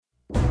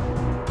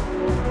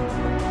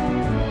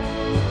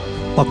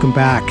Welcome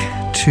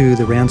back to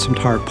the Ransomed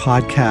Heart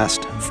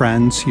podcast.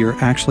 Friends, you're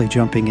actually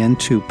jumping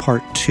into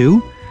part 2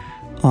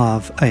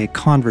 of a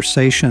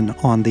conversation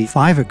on the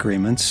 5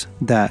 agreements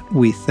that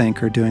we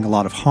think are doing a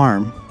lot of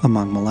harm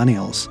among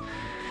millennials.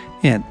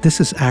 And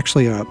this is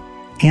actually a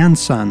And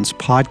Sons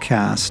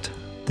podcast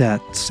that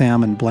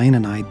Sam and Blaine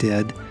and I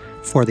did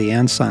for the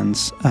And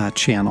Sons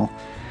channel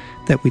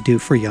that we do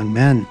for young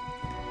men.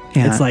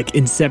 And it's like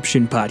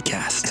Inception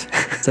podcast.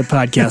 It's a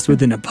podcast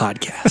within a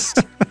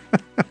podcast.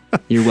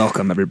 You're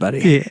welcome,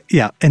 everybody.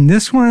 Yeah, and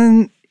this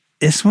one's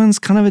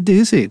kind of a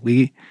doozy.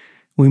 We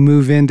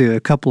move into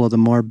a couple of the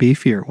more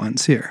beefier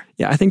ones here.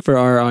 Yeah, I think for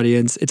our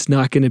audience, it's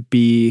not going to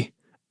be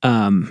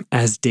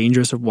as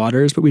dangerous of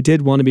waters, but we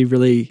did want to be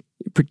really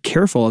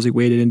careful as we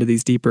waded into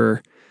these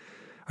deeper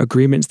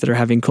agreements that are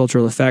having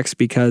cultural effects,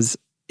 because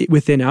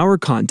within our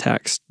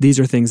context, these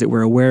are things that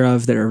we're aware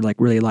of that are like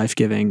really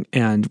life-giving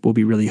and will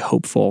be really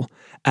hopeful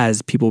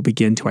as people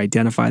begin to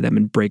identify them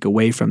and break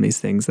away from these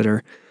things that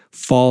are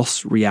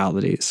false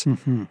realities.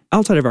 Mm-hmm.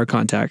 Outside of our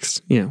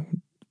context, that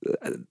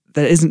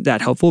isn't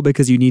that helpful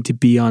because you need to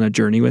be on a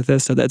journey with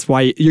this. So that's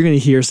why you're going to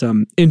hear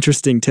some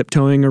interesting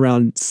tiptoeing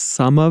around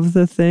some of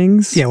the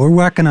things. Yeah, we're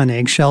working on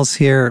eggshells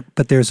here,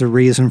 but there's a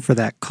reason for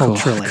that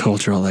culturally.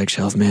 Cultural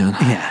eggshells, man.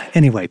 Yeah.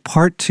 Anyway,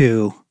 part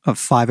 2 of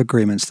 5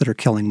 agreements that are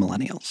killing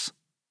millennials.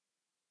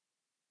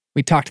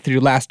 We talked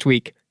through last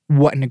week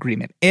what an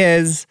agreement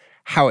is,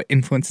 how it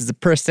influences a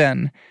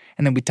person,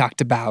 and then we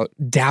talked about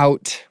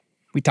doubt.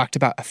 We talked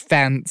about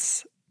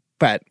offense,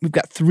 but we've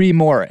got 3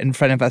 more in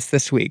front of us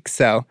this week.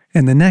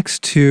 And the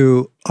next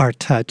 2 are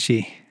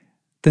touchy.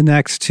 The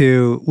next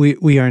 2,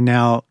 we are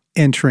now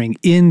entering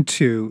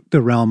into the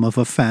realm of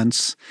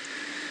offense.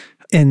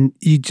 And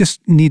you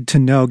just need to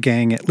know,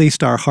 gang, at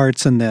least our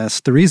hearts in this.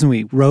 The reason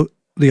we wrote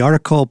the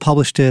article,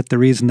 published it, the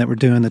reason that we're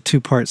doing the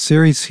 2-part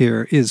series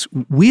here is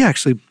we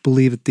actually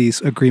believe that these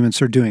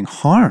agreements are doing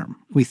harm.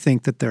 We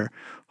think that they're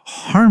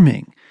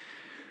harming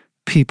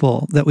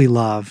people that we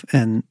love.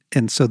 And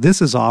so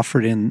this is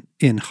offered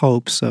in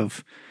hopes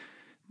of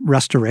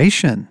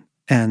restoration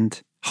and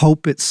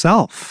hope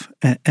itself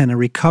and a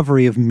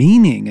recovery of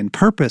meaning and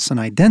purpose and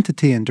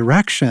identity and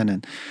direction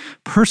and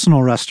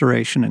personal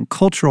restoration and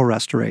cultural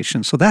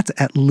restoration. So that's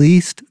at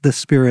least the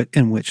spirit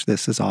in which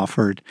this is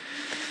offered.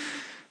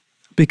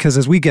 Because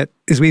as we get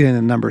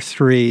into number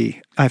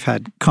 3, I've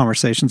had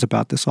conversations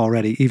about this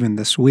already, even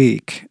this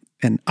week.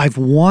 And I've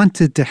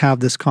wanted to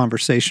have this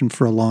conversation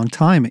for a long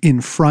time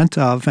in front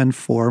of and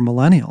for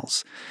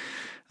millennials.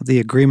 The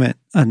agreement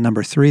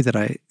number 3 that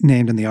I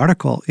named in the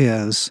article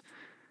is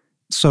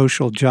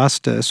social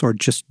justice, or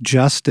just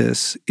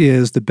justice,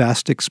 is the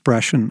best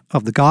expression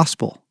of the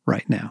gospel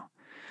right now.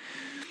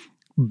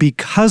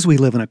 Because we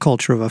live in a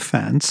culture of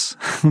offense,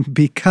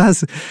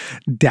 because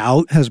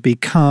doubt has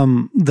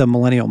become the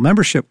millennial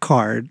membership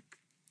card,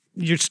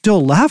 you're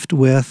still left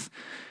with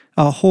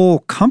a whole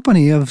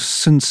company of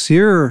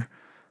sincere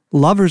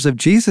lovers of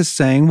Jesus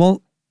saying,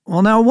 well,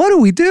 now what do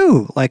we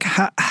do? Like,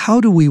 how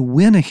do we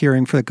win a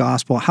hearing for the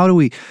gospel? How do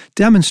we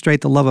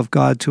demonstrate the love of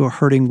God to a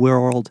hurting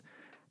world?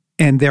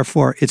 And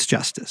therefore, it's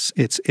justice.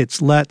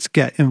 It's let's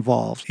get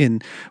involved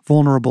in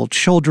vulnerable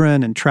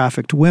children and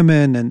trafficked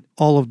women and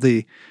all of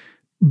the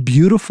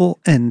beautiful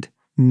and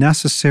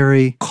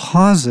necessary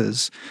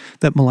causes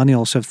that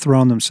millennials have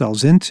thrown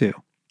themselves into.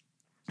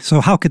 So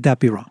how could that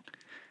be wrong?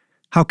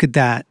 How could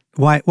that,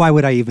 why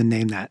would I even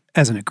name that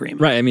as an agreement?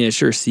 Right. I mean, it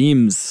sure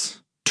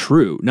seems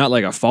true, not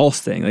like a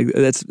false thing. Like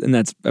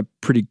that's a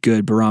pretty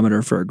good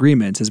barometer for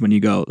agreements, is when you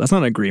go, that's not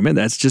an agreement,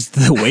 that's just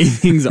the way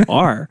things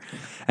are.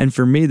 And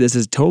for me, this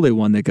is totally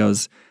one that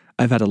goes,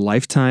 I've had a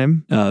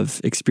lifetime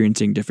of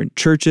experiencing different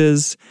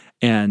churches,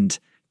 and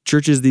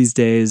churches these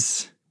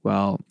days,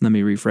 well, let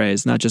me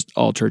rephrase, not just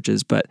all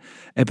churches, but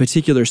a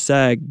particular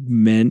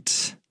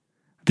segment,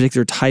 a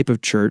particular type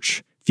of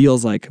church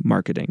feels like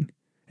marketing.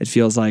 It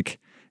feels like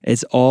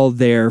it's all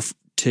there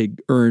to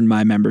earn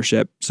my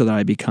membership so that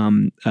I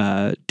become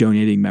a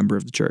donating member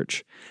of the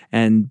church.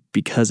 And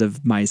because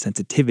of my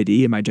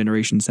sensitivity and my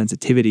generation's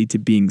sensitivity to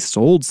being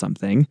sold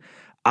something,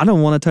 I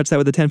don't want to touch that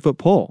with a 10-foot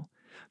pole.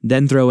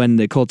 Then throw in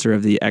the culture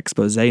of the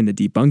expose and the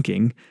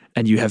debunking,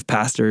 and you have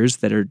pastors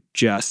that are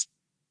just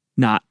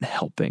not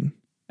helping.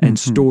 And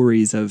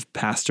stories of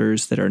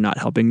pastors that are not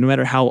helping, no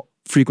matter how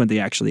frequent they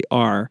actually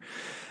are.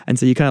 And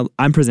so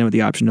I'm presented with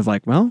the option of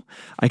like, well,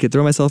 I could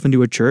throw myself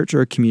into a church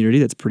or a community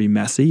that's pretty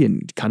messy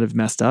and kind of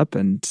messed up.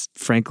 And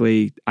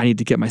frankly, I need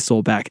to get my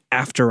soul back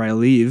after I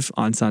leave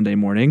on Sunday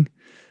morning.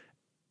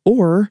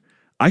 Or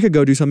I could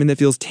go do something that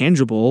feels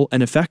tangible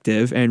and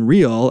effective and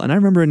real. And I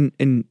remember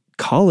in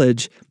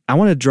college, I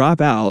wanted to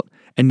drop out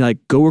and like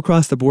go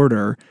across the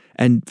border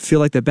and feel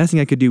like the best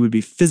thing I could do would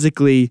be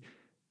physically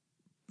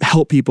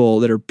help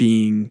people that are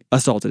being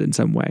assaulted in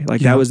some way.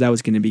 Like that was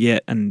going to be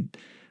it. And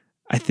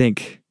I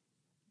think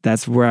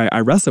that's where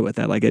I wrestle with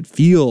that. Like it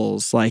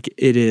feels like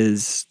it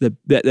is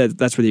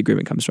that's where the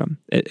agreement comes from.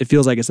 It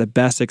feels like it's the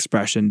best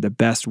expression, the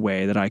best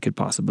way that I could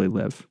possibly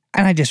live.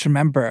 And I just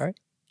remember,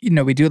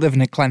 we do live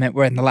in a climate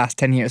where in the last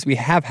 10 years we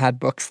have had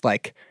books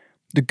like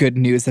the good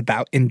news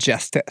about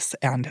injustice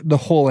and the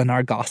hole in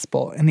our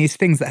gospel and these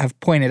things that have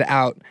pointed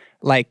out,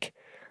 like,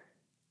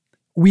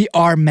 we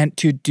are meant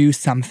to do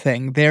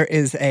something. There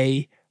is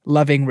a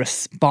loving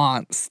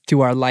response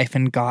to our life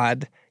in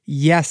God.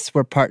 Yes,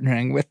 we're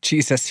partnering with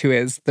Jesus, who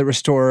is the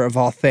restorer of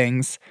all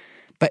things.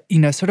 But,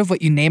 sort of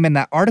what you name in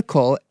that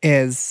article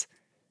is,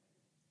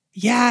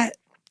 yeah,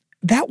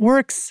 that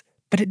works,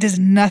 but it does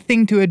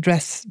nothing to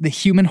address the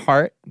human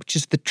heart, which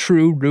is the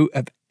true root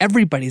of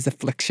everybody's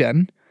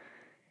affliction.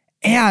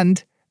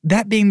 And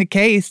that being the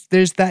case,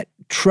 there's that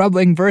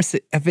troubling verse,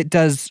 if it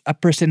does a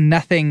person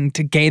nothing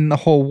to gain the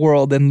whole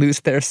world and lose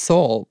their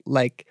soul.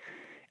 Like,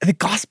 the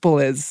gospel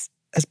is,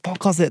 as Paul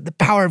calls it, the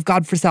power of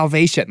God for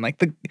salvation. Like,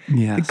 the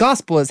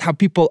gospel is how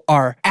people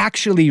are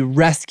actually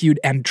rescued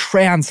and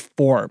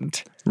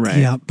transformed. Right.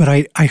 Yeah, but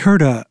I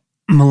heard a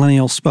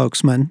millennial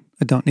spokesman,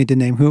 I don't need to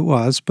name who it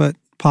was, but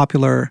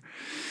popular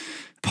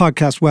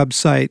podcast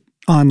website,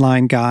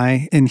 online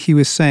guy, and he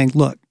was saying,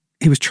 look,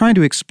 he was trying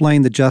to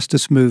explain the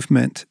justice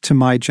movement to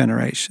my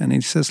generation. And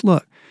he says,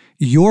 look,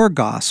 your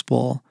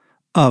gospel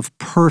of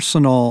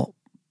personal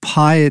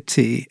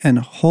piety and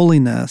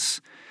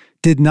holiness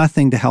did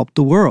nothing to help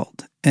the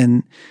world.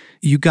 And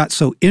you got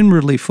so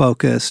inwardly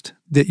focused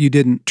that you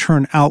didn't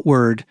turn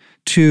outward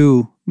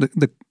to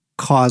the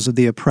cause of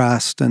the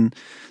oppressed and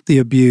the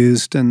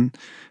abused and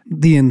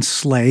the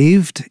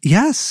enslaved.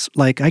 Yes,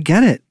 like, I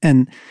get it.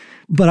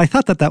 But I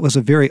thought that was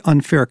a very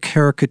unfair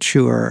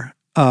caricature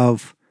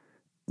of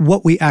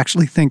what we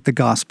actually think the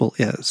gospel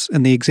is.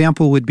 And the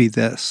example would be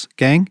this,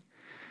 gang.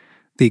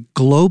 The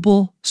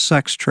global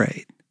sex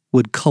trade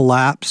would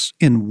collapse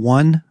in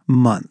 1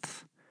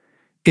 month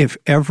if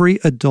every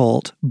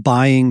adult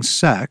buying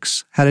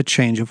sex had a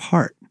change of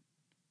heart.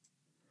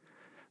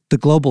 The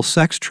global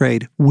sex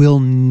trade will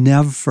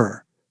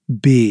never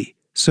be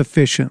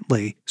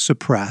sufficiently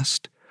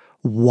suppressed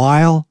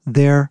while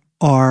there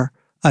are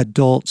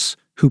adults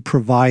who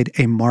provide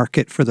a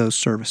market for those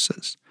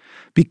services.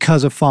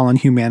 Because of fallen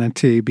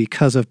humanity,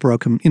 because of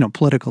broken,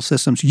 political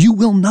systems, you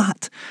will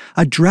not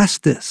address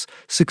this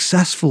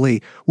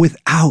successfully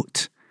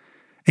without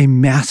a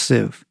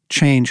massive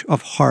change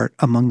of heart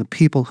among the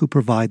people who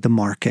provide the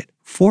market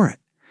for it.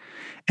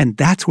 And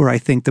that's where I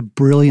think the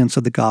brilliance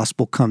of the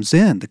gospel comes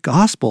in. The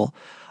gospel,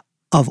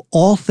 of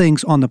all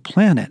things on the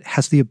planet,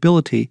 has the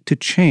ability to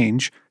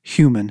change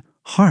human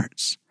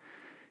hearts.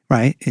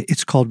 Right?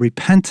 It's called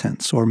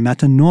repentance or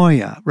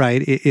metanoia,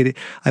 right?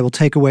 I will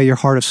take away your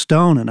heart of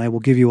stone and I will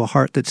give you a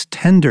heart that's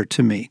tender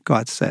to me,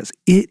 God says.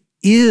 It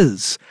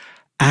is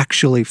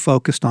actually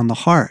focused on the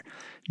heart.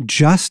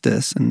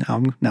 Justice, and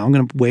now I'm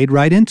going to wade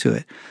right into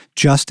it.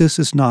 Justice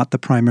is not the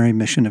primary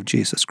mission of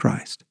Jesus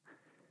Christ.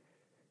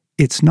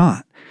 It's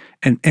not.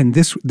 And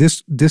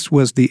this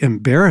was the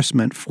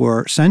embarrassment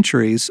for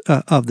centuries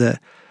of the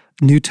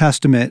New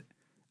Testament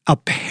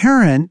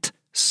apparent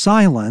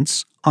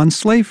silence on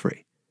slavery.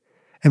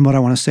 And what I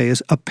want to say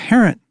is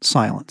apparent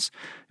silence,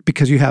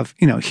 because you have,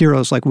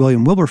 heroes like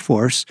William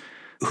Wilberforce,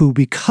 who,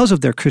 because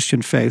of their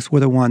Christian faith, were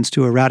the ones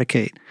to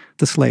eradicate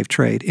the slave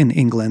trade in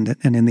England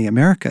and in the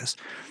Americas.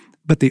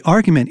 But the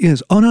argument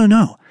is, oh,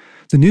 no,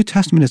 the New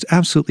Testament is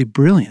absolutely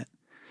brilliant,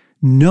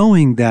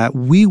 knowing that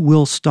we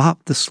will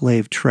stop the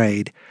slave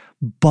trade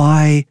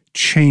by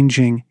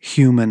changing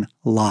human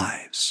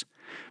lives,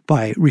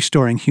 by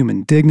restoring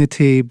human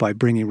dignity, by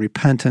bringing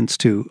repentance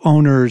to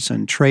owners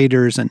and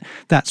traders and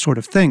that sort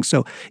of thing.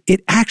 So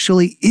it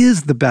actually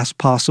is the best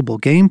possible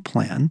game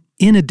plan.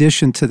 In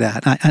addition to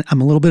that,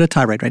 I'm a little bit of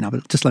tirade right now,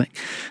 but just let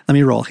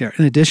me roll here.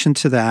 In addition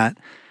to that,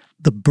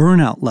 the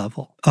burnout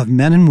level of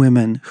men and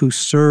women who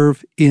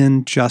serve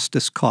in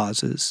justice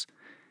causes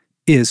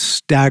is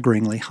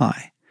staggeringly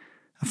high.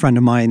 A friend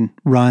of mine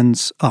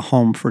runs a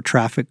home for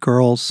trafficked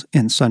girls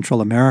in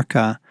Central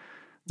America.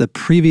 The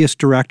previous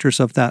directors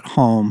of that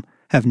home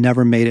have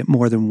never made it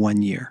more than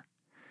 1 year.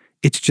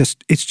 It's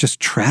just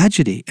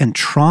tragedy and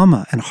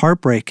trauma and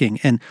heartbreaking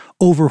and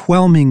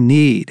overwhelming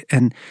need.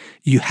 And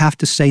you have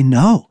to say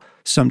no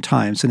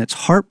sometimes, and it's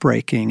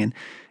heartbreaking.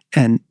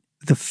 And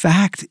the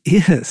fact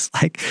is,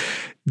 like,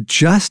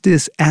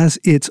 justice as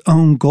its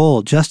own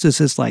goal, justice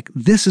is like,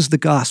 this is the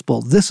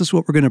gospel, this is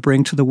what we're going to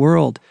bring to the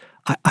world.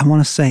 I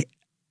want to say,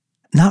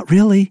 not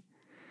really.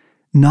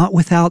 Not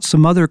without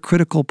some other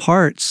critical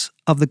parts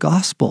of the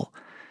gospel.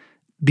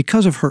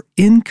 Because of her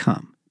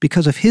income,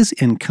 because of his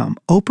income,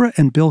 Oprah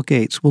and Bill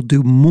Gates will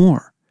do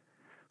more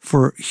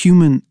for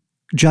human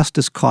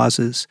justice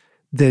causes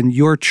than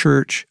your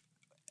church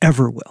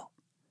ever will.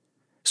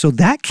 So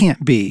that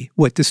can't be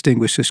what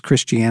distinguishes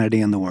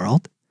Christianity in the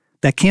world.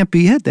 That can't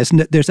be it.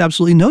 There's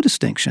absolutely no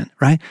distinction,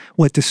 right?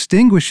 What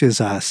distinguishes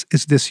us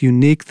is this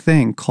unique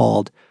thing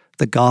called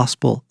the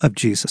gospel of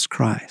Jesus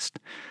Christ.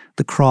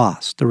 The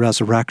cross, the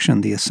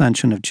resurrection, the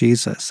ascension of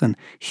Jesus, and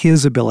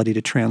his ability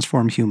to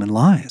transform human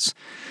lives.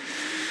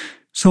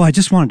 So I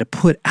just wanted to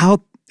put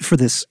out for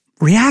this,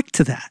 react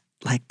to that.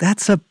 Like,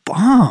 that's a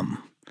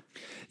bomb.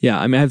 Yeah,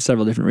 I have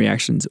several different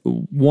reactions.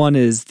 One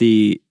is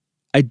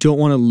I don't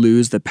want to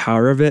lose the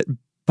power of it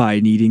by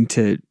needing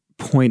to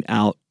point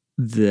out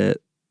the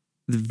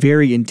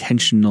very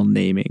intentional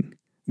naming.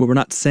 What we're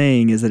not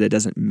saying is that it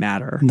doesn't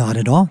matter. Not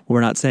at all. What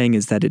we're not saying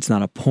is that it's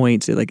not a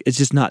point. It's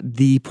just not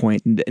the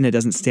point, and it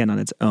doesn't stand on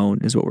its own,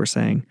 is what we're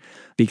saying.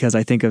 Because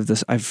I think of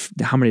this,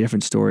 how many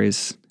different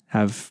stories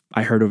have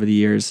I heard over the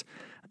years?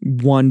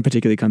 One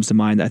particularly comes to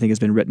mind that I think has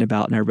been written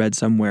about and I read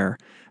somewhere,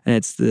 and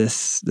it's the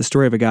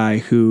story of a guy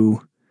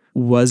who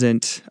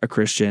wasn't a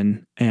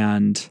Christian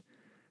and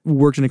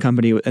worked in a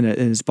company, and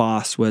his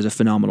boss was a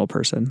phenomenal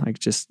person, like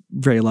just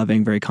very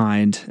loving, very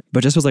kind,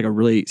 but just was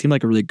seemed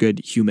like a really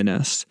good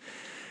humanist.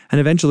 And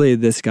eventually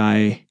this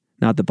guy,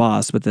 not the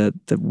boss, but the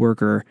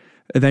worker,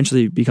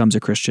 eventually becomes a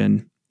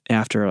Christian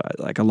after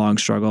like a long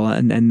struggle.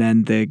 And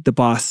then the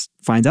boss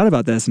finds out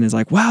about this and is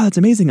like, wow, that's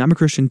amazing. I'm a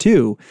Christian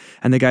too.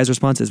 And the guy's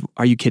response is,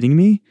 are you kidding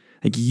me?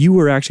 Like, you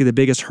were actually the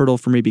biggest hurdle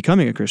for me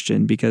becoming a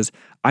Christian, because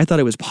I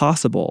thought it was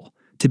possible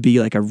to be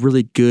like a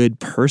really good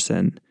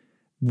person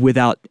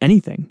without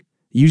anything.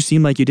 You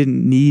seem like you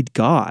didn't need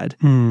God.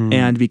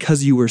 And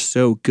because you were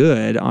so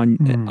good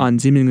on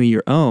seemingly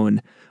your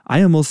own,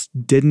 I almost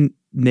didn't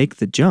make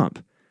the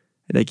jump.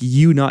 Like,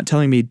 you not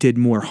telling me did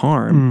more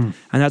harm.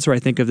 And that's where I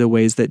think of the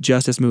ways that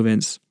justice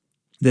movements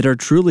that are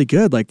truly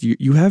good. Like,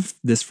 you have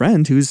this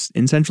friend who's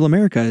in Central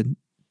America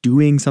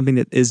doing something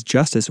that is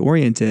justice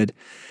oriented,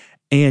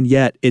 and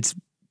yet it's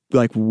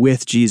like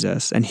with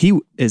Jesus, and he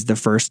is the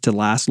first to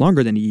last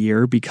longer than a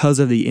year because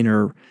of the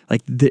inner,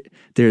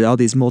 there are all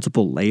these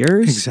multiple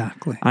layers.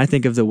 Exactly. I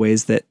think of the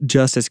ways that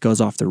justice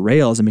goes off the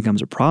rails and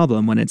becomes a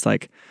problem when it's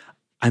like,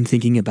 I'm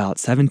thinking about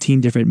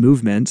 17 different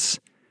movements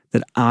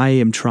that I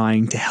am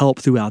trying to help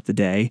throughout the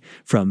day,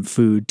 from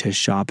food to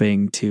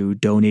shopping to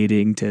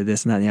donating to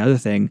this and that and the other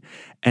thing.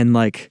 And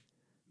like,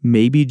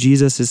 maybe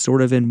Jesus is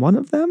sort of in one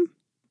of them.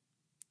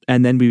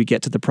 And then we would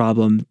get to the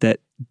problem that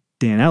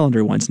Dan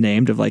Allender once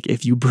named of like,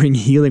 if you bring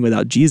healing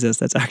without Jesus,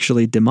 that's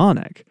actually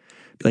demonic.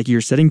 Like, you're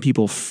setting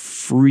people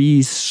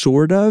free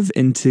sort of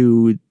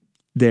into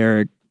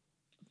their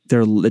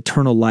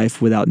eternal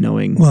life without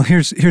knowing. Well,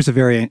 here's a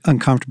very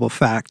uncomfortable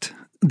fact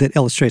that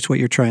illustrates what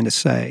you're trying to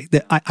say.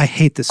 That I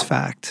hate this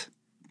fact.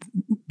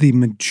 The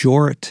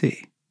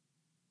majority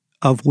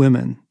of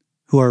women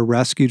who are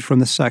rescued from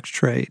the sex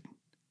trade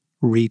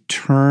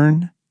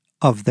return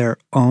of their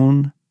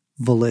own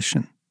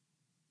volition.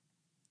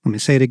 Let me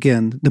say it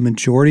again. The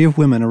majority of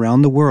women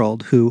around the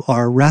world who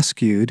are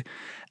rescued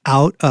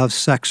out of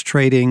sex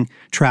trading,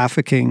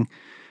 trafficking,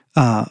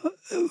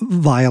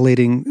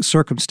 violating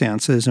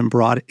circumstances and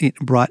brought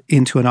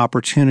into an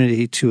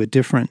opportunity to a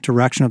different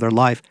direction of their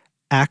life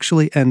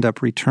actually end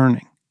up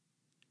returning.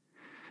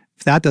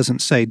 If that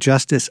doesn't say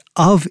justice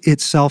of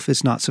itself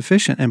is not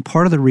sufficient, and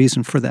part of the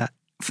reason for that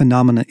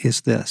phenomena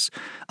is this: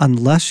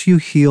 unless you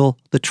heal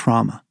the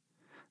trauma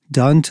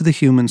done to the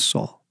human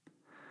soul,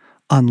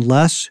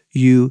 unless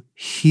you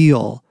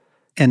heal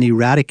and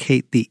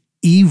eradicate the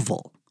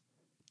evil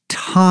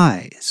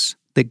ties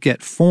that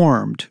get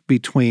formed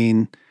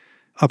between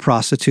a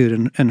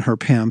prostitute and her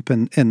pimp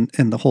and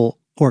the whole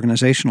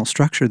organizational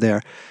structure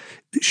there,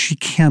 she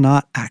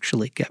cannot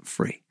actually get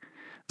free.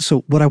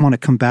 So what I want to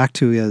come back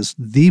to is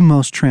the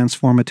most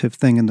transformative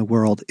thing in the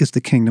world is the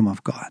kingdom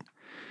of God.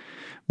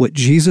 What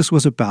Jesus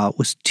was about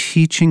was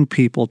teaching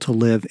people to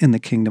live in the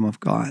kingdom of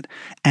God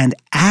and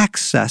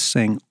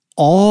accessing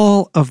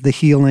all of the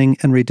healing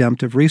and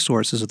redemptive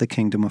resources of the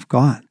kingdom of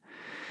God.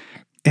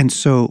 And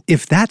so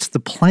if that's the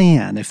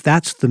plan, if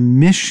that's the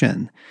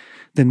mission,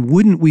 then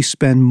wouldn't we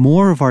spend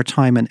more of our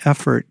time and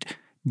effort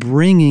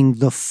bringing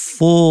the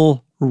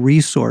full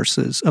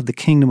resources of the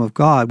kingdom of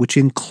God, which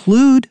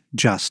include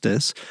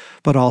justice,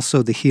 but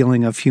also the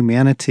healing of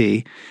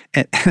humanity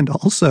and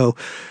also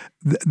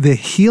the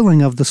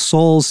healing of the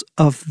souls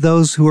of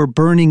those who are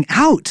burning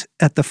out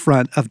at the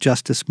front of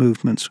justice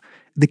movements?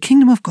 The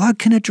kingdom of God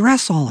can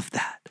address all of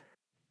that.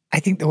 I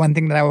think the one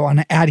thing that I want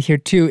to add here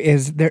too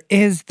is there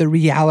is the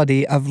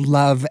reality of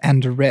love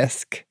and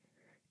risk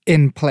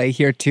in play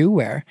here too,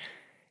 where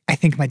I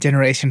think my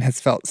generation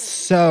has felt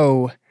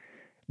so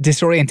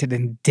disoriented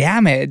and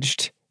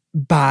damaged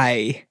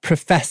by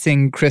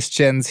professing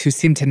Christians who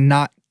seem to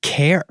not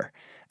care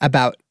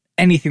about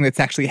anything that's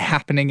actually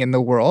happening in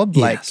the world,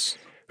 Yes.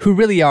 who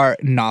really are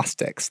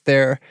Gnostics.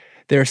 Their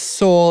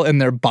soul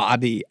and their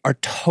body are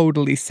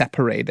totally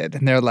separated.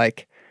 And they're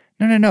like,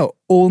 no,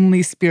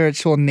 only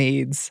spiritual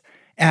needs.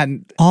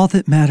 And all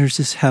that matters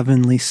is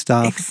heavenly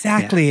stuff.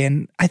 Exactly. Yeah.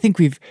 And I think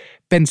we've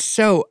been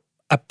so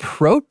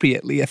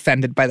appropriately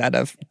offended by that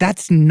of,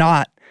 that's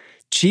not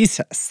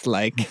Jesus.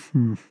 Like,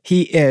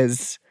 he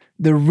is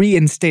the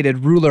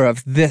reinstated ruler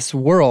of this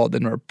world,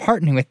 and we're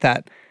partnering with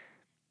that.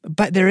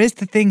 But there is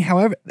the thing,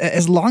 however,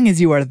 as long as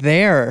you are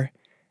there,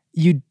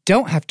 you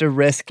don't have to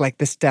risk like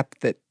the step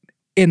that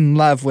in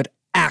love would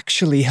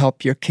actually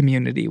help your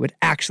community, would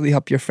actually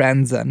help your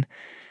friends. And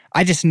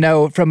I just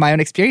know from my own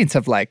experience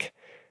of like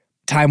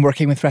time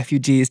working with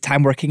refugees,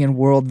 time working in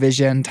World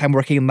Vision, time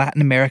working in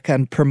Latin America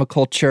and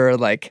permaculture,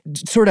 like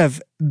sort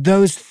of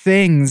those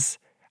things,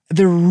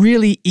 they're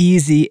really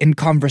easy in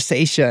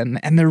conversation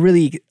and they're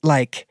really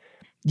like,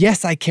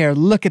 yes, I care,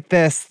 look at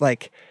this,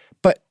 like,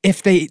 but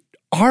if they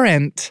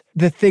aren't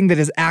the thing that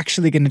is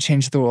actually going to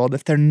change the world,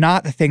 if they're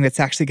not the thing that's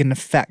actually going to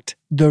affect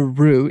the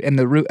root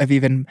of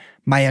even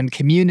my own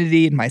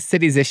community and my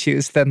city's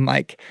issues, then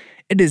like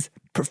it is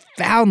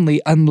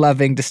profoundly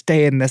unloving to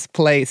stay in this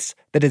place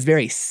that is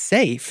very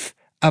safe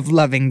of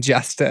loving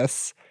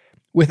justice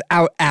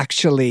without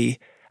actually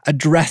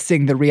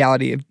addressing the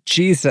reality of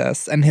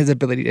Jesus and his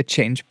ability to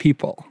change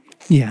people.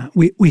 Yeah,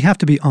 we have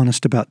to be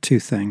honest about two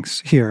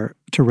things here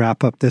to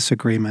wrap up this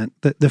agreement.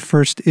 The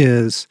first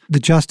is the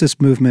justice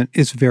movement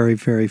is very,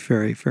 very,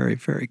 very, very,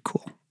 very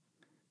cool.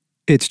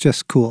 It's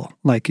just cool.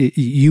 Like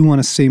you want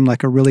to seem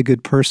like a really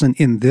good person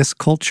in this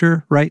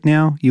culture right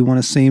now. You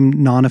want to seem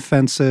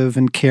non-offensive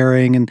and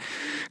caring and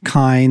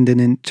kind and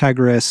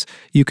integrous.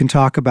 You can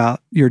talk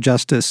about your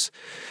justice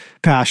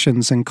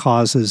passions and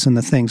causes and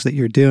the things that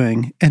you're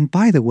doing. And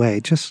by the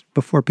way, just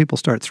before people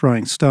start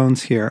throwing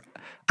stones here,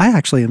 I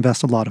actually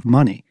invest a lot of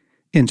money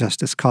in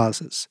justice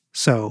causes.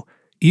 So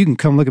you can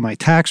come look at my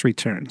tax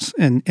returns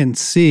and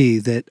see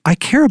that I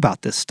care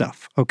about this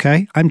stuff,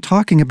 okay? I'm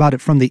talking about it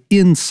from the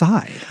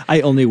inside. I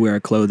only wear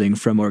clothing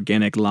from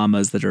organic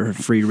llamas that are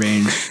free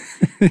range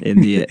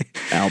in the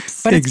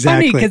Alps. But it's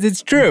funny because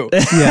it's true.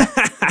 Yeah.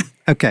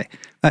 Okay.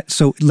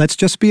 So let's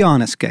just be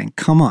honest, gang.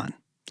 Come on.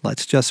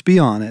 Let's just be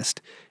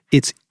honest.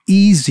 It's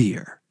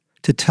easier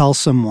to tell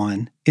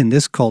someone in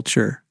this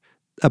culture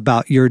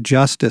about your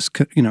justice,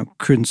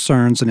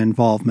 concerns and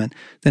involvement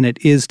than it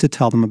is to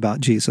tell them about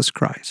Jesus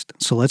Christ.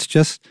 So let's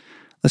just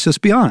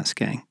be honest,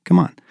 gang. Come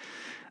on.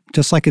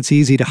 Just like it's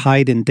easy to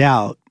hide in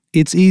doubt,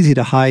 it's easy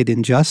to hide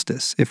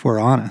injustice if we're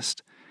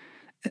honest.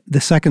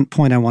 The second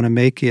point I want to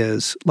make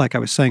is, like I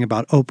was saying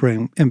about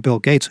Oprah and Bill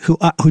Gates, who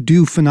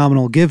do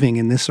phenomenal giving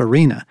in this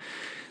arena.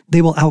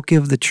 They will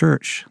outgive the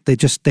church.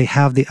 They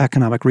have the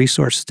economic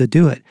resources to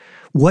do it.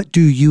 What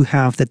do you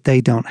have that they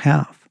don't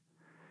have?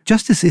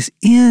 Justice is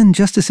in,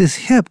 justice is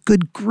hip.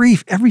 Good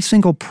grief. Every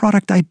single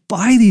product I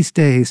buy these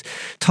days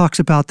talks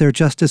about their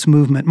justice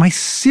movement. My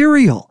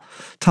cereal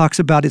talks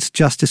about its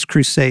justice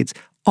crusades.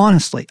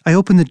 Honestly, I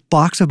opened the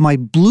box of my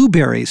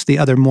blueberries the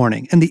other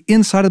morning, and the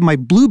inside of my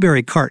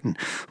blueberry carton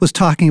was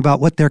talking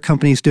about what their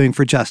company is doing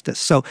for justice.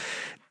 So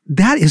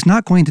that is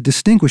not going to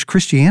distinguish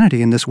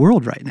Christianity in this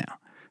world right now.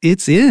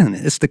 It's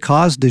the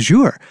cause du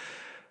jour.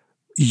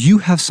 You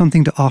have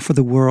something to offer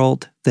the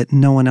world that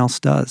no one else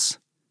does.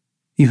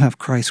 You have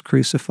Christ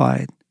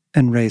crucified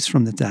and raised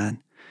from the dead.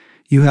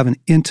 You have an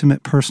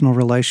intimate personal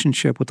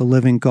relationship with the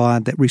living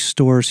God that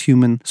restores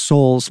human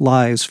souls,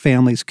 lives,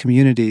 families,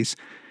 communities.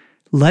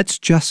 Let's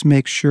just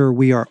make sure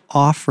we are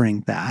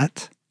offering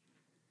that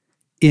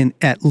in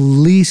at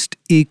least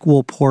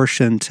equal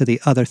portion to the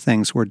other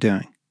things we're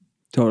doing.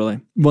 Totally.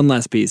 One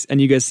last piece.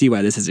 And you guys see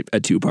why this is a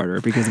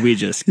two-parter, because we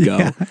just go.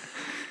 Yeah.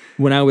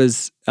 When I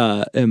was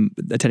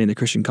attending the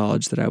Christian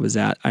college that I was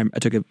at, I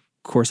took a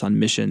course on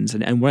missions.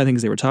 And one of the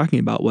things they were talking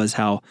about was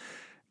how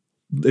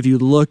if you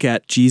look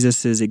at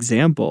Jesus's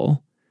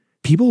example,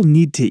 people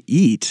need to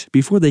eat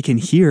before they can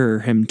hear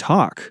him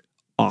talk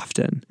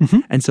often.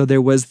 Mm-hmm. And so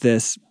there was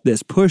this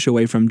push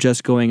away from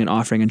just going and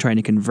offering and trying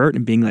to convert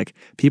and being like,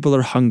 people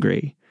are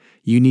hungry.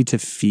 You need to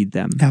feed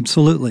them.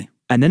 Absolutely.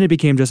 And then it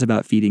became just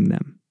about feeding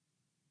them.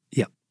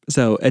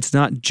 So it's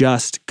not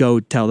just go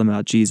tell them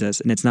about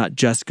Jesus, and it's not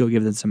just go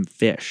give them some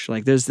fish.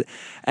 Like there's,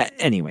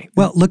 anyway.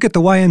 Well, look at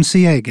the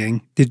YMCA,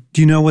 gang. Do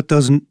you know what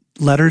those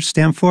letters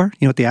stand for?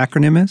 You know what the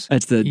acronym is?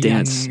 It's the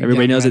dance.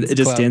 Everybody knows it. It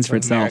just stands for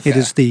itself. It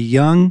is the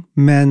Young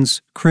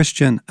Men's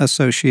Christian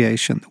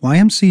Association. The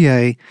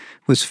YMCA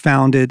was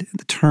founded at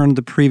the turn of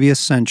the previous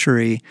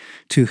century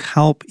to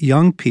help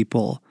young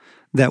people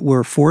that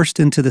were forced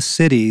into the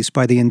cities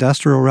by the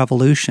Industrial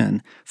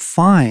Revolution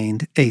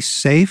find a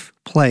safe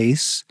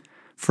place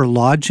for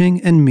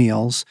lodging and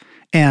meals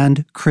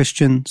and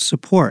Christian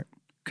support,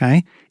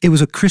 okay? It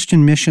was a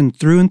Christian mission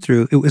through and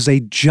through. It was a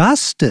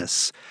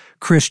justice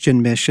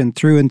Christian mission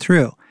through and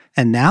through.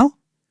 And now,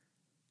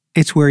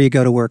 it's where you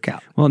go to work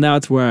out. Well, now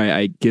it's where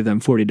I give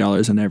them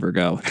 $40 and never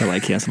go till I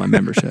cancel my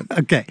membership.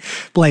 Okay.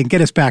 Blaine,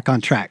 get us back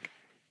on track.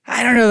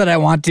 I don't know that I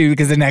want to,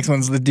 because the next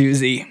one's the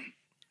doozy.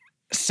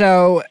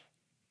 So,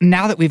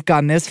 now that we've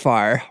gone this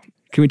far...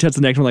 Can we touch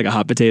the next one like a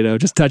hot potato?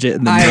 Just touch it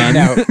and then I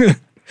know.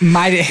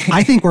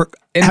 I think we're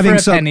having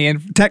some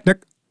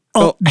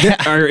technical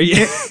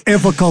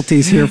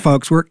difficulties here,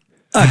 folks. We're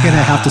going to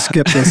have to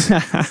skip this.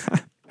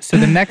 So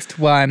the next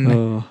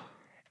one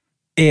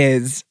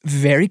is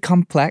very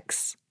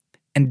complex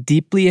and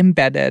deeply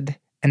embedded,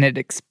 and it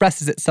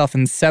expresses itself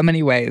in so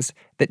many ways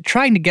that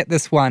trying to get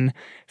this one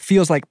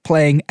feels like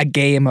playing a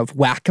game of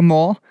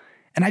whack-a-mole.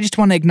 And I just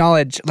want to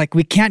acknowledge, like,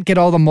 we can't get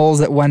all the moles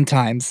at one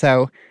time.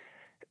 So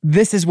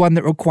this is one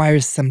that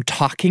requires some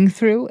talking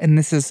through, and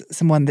this is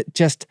someone that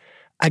just,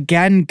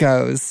 again,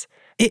 goes,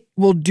 it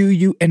will do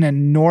you an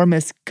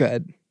enormous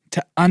good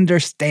to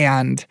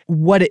understand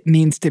what it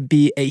means to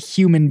be a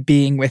human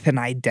being with an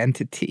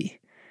identity.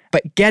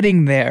 But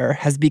getting there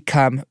has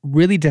become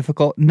really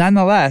difficult.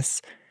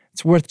 Nonetheless,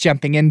 it's worth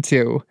jumping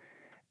into.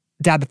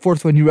 Dad, the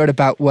fourth one you wrote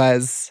about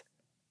was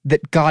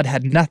that God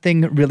had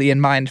nothing really in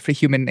mind for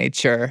human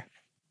nature.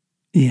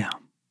 Yeah.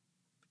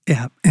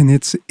 Yeah, and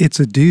it's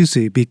a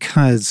doozy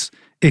because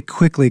it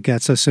quickly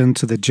gets us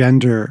into the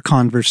gender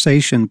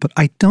conversation, but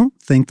I don't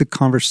think the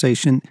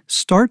conversation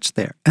starts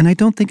there. And I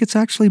don't think it's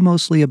actually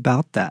mostly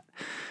about that.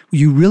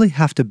 You really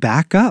have to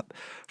back up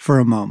for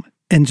a moment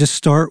and just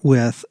start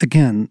with,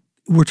 again,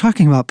 we're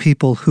talking about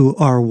people who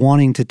are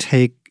wanting to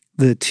take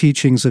the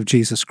teachings of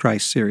Jesus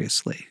Christ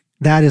seriously.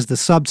 That is the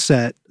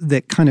subset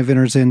that kind of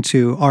enters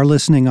into our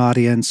listening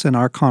audience and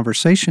our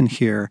conversation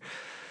here,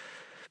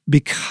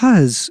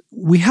 because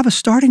we have a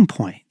starting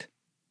point.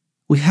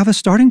 We have a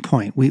starting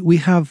point. We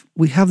have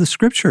the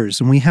scriptures,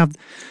 and we have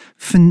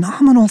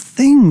phenomenal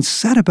things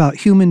said about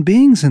human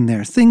beings in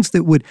there, things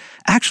that would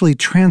actually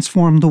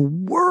transform the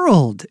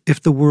world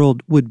if the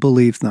world would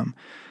believe them.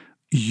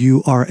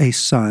 You are a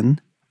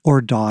son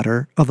or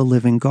daughter of the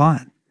living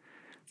God.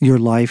 Your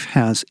life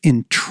has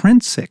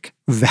intrinsic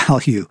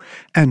value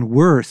and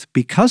worth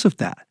because of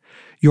that.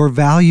 Your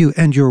value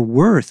and your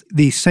worth,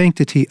 the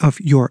sanctity of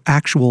your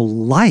actual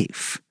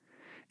life,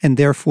 and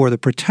therefore the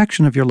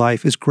protection of your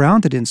life is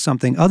grounded in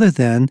something other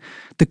than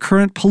the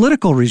current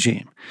political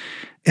regime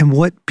and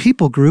what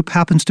people group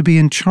happens to be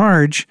in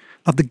charge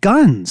of the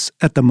guns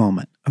at the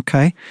moment,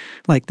 okay?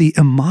 Like the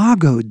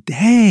Imago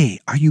Dei.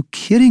 Are you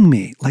kidding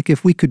me? Like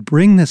if we could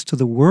bring this to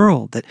the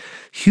world, that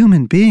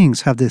human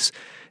beings have this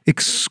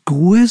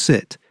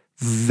exquisite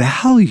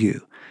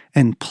value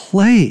and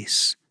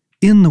place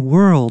in the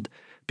world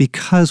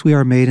because we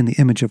are made in the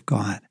image of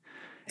God.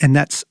 And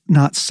that's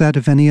not said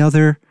of any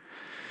other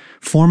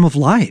form of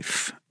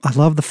life. I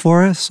love the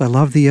forests, I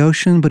love the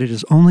ocean, but it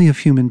is only of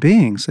human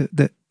beings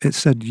that it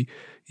said,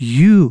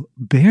 you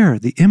bear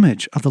the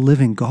image of the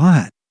living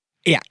God.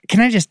 Yeah,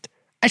 I just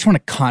want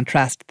to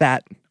contrast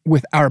that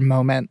with our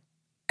moment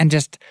and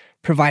just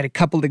provide a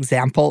couple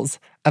examples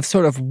of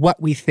sort of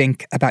what we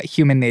think about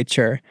human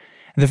nature.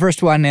 The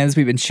first one is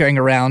we've been sharing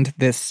around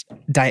this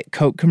Diet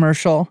Coke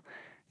commercial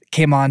that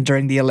came on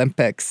during the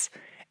Olympics.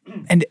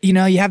 And, you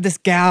have this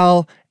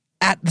gal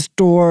at the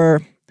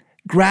store,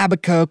 grab a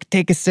Coke,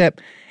 take a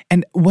sip,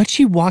 and what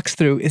she walks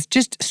through is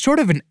just sort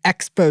of an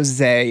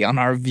expose on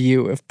our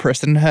view of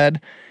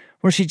personhood,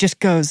 where she just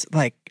goes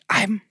like,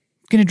 I'm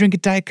going to drink a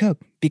Diet Coke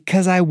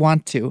because I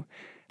want to.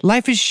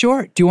 Life is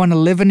short. Do you want to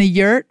live in a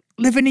yurt?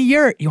 Live in a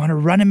yurt. You want to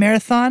run a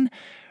marathon?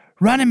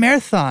 Run a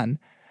marathon.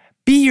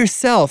 Be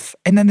yourself.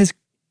 And then this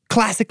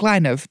classic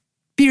line of,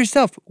 be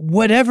yourself,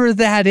 whatever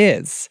that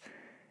is.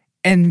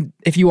 And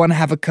if you want to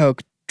have a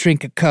Coke,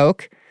 drink a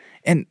Coke.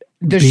 And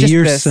there's be just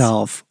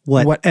yourself,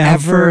 this,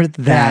 whatever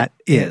that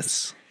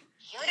is.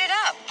 Put it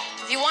up.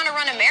 If you want to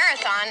run a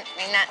marathon,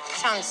 that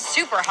sounds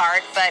super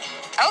hard, but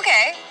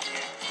okay.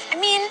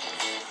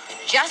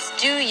 Just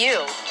do you,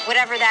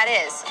 whatever that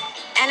is.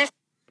 And if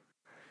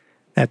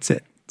that's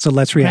it. So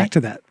let's react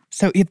to that.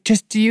 So if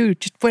just do you,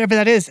 just whatever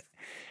that is.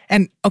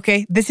 And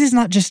okay, this is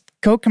not just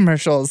Coke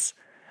commercials.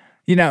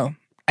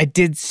 I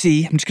did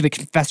see, I'm just going to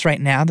confess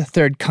right now, the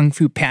third Kung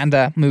Fu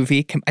Panda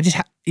movie.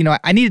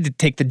 I needed to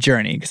take the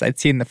journey because I'd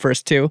seen the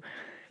first two.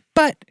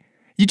 But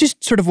you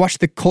just sort of watch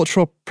the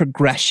cultural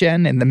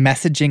progression and the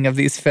messaging of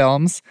these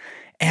films.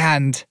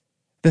 And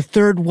the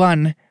third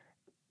one,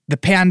 the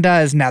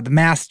panda is now the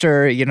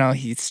master.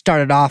 He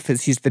started off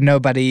as he's the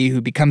nobody who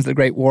becomes the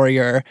great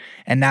warrior.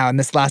 And now in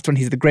this last one,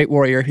 he's the great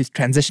warrior who's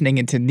transitioning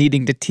into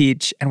needing to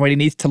teach. And what he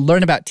needs to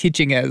learn about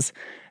teaching is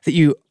that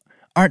you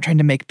aren't trying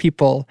to make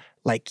people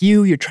like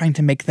you're trying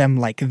to make them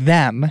like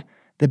them,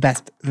 the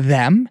best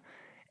them.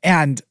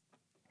 And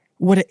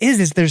what it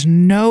is there's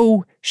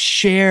no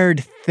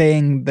shared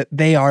thing that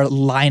they are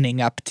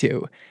lining up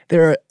to.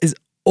 There is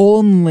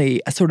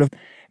only a sort of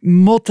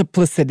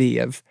multiplicity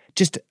of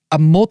just a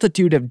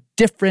multitude of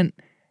different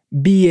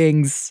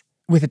beings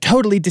with a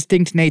totally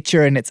distinct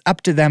nature, and it's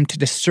up to them to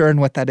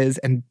discern what that is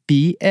and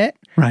be it.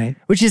 Right.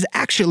 Which is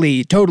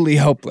actually totally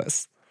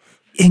hopeless.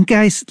 And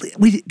gals,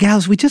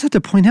 we just have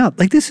to point out,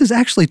 this is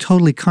actually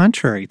totally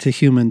contrary to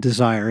human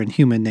desire and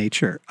human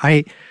nature.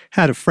 I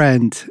had a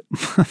friend,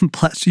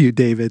 bless you,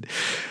 David,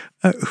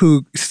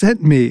 who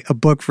sent me a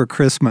book for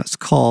Christmas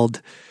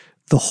called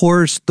The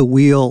Horse, the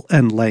Wheel,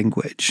 and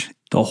Language.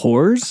 The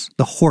Horse?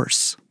 The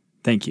Horse.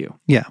 Thank you.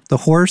 Yeah, The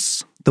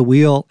Horse, the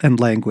Wheel, and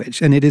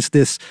Language. And it is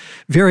this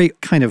very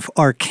kind of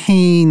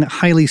arcane,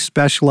 highly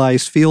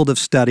specialized field of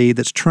study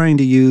that's trying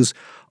to use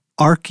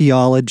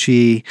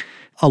archaeology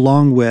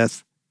along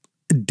with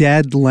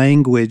dead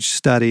language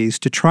studies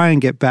to try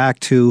and get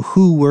back to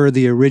who were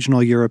the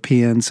original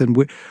Europeans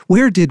and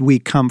where did we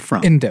come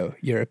from?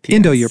 Indo-Europeans.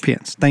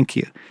 Indo-Europeans, thank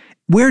you.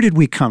 Where did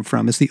we come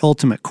from is the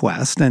ultimate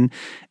quest. And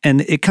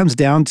it comes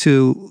down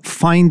to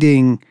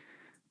finding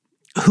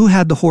who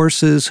had the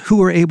horses, who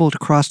were able to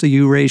cross the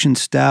Eurasian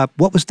steppe,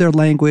 what was their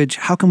language,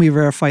 how can we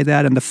verify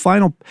that? And the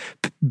final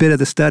bit of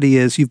the study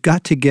is you've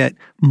got to get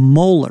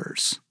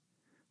molars,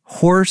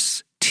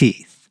 horse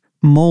teeth,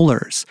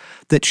 molars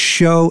that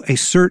show a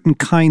certain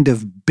kind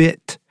of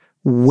bit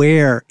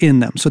wear in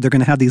them. So they're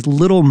going to have these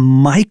little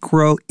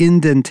micro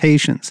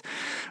indentations.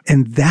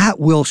 And that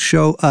will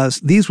show us,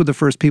 these were the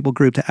first people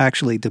group to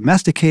actually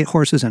domesticate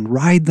horses and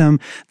ride them.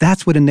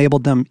 That's what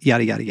enabled them,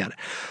 yada, yada, yada.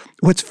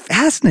 what's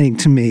fascinating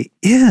to me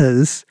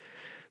is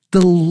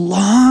the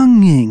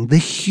longing, the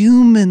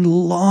human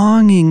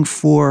longing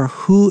for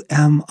who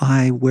am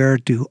I? Where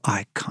do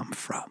I come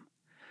from?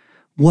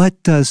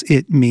 What does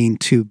it mean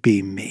to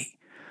be me?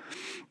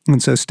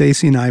 And so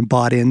Stacy and I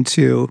bought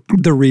into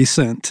the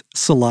recent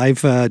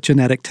saliva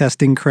genetic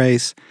testing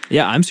craze.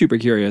 Yeah, I'm super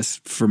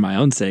curious for my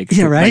own sake.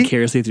 Yeah, right?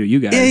 Vicariously through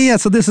you guys. Yeah.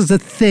 So this is a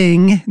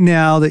thing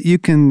now that you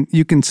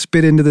can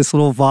spit into this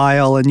little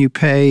vial and you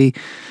pay,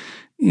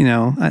 I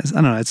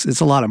don't know, it's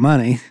a lot of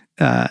money,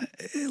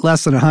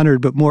 less than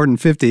 100, but more than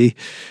 50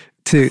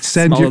 to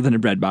send Smaller than a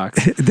bread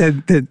box.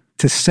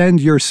 To send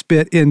your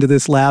spit into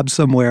this lab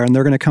somewhere, and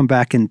they're going to come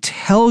back and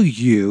tell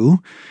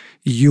you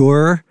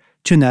your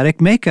genetic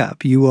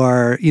makeup. You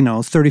are,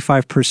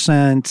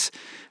 35%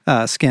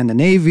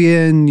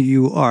 Scandinavian,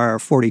 you are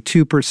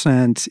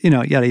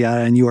 42%, yada,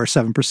 yada, and you are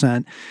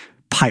 7%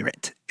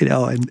 pirate,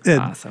 and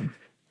Awesome.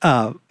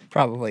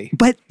 Probably.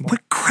 But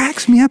what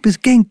cracks me up is,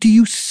 gang, do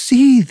you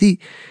see the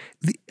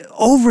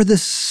over the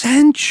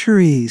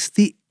centuries,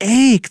 the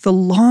ache, the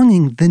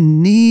longing, the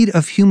need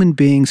of human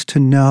beings to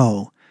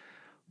know,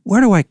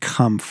 where do I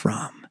come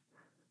from?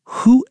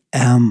 Who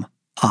am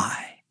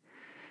I?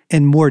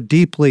 And more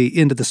deeply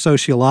into the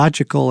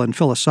sociological and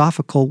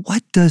philosophical,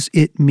 what does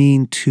it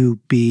mean to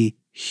be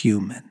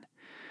human?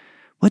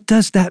 What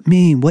does that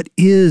mean? What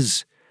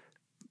is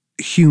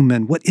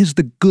human? What is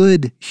the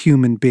good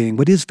human being?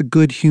 What is the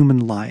good human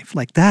life?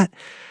 Like that,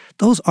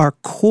 those are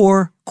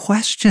core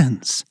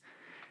questions.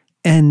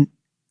 And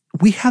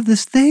we have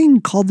this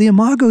thing called the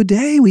Imago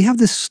Dei. We have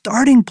this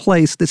starting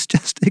place that's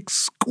just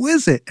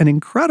exquisite and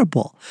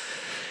incredible.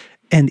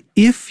 And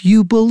if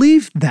you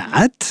believe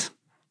that,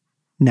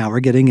 now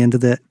we're getting into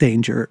the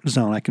danger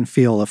zone. I can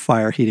feel the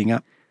fire heating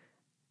up.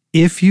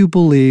 If you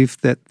believe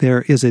that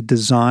there is a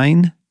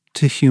design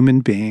to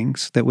human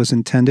beings that was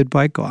intended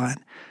by God,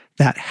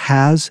 that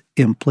has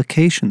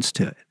implications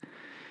to it.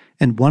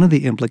 And one of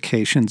the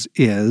implications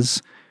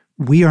is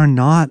we are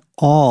not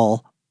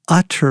all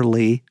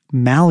utterly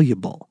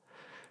malleable,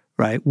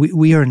 right?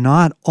 We are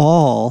not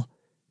all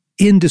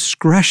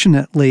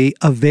indiscretionately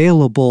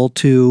available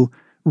to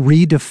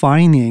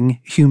redefining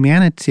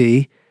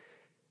humanity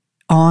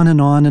on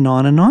and on and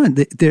on and on.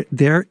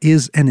 There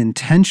is an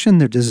intention,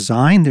 there's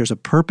design, there's a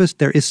purpose.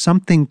 There is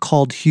something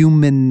called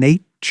human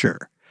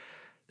nature.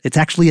 It's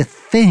actually a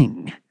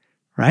thing,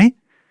 right?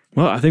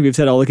 Well, I think we've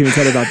said all that can be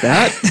said about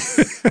that.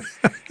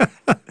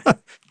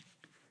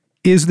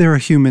 Is there a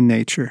human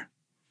nature?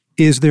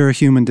 Is there a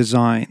human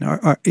design?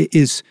 Are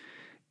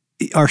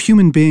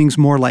human beings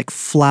more like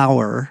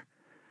flour,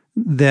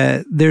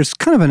 that there's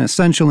kind of an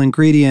essential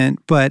ingredient,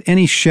 but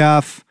any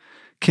chef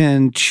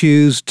can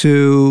choose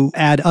to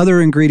add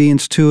other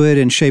ingredients to it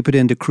and shape it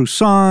into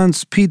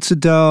croissants, pizza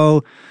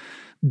dough,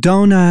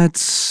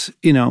 donuts,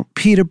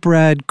 pita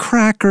bread,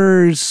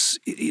 crackers,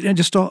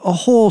 just a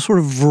whole sort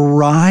of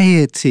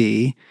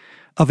variety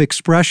of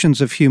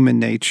expressions of human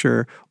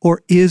nature?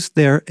 Or is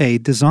there a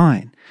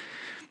design?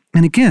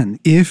 And again,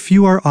 if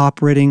you are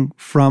operating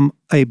from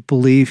a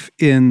belief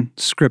in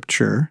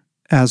Scripture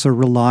as a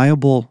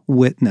reliable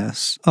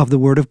witness of the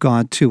Word of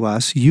God to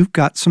us, you've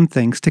got some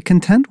things to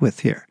contend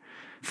with here.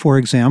 For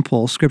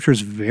example, Scripture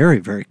is very,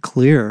 very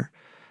clear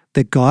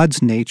that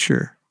God's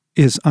nature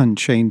is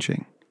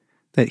unchanging,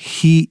 that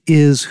He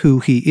is who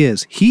He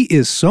is. He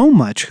is so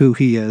much who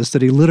He is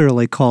that He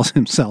literally calls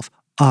Himself,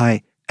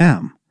 I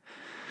am.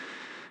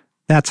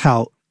 That's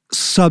how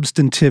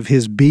substantive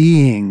His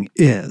being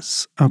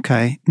is,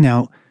 okay?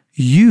 Now,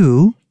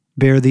 you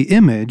bear the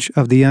image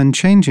of the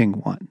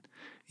unchanging one.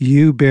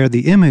 You bear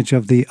the image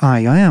of the I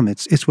am.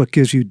 It's what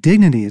gives you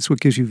dignity. It's what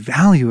gives you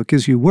value. It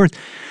gives you worth.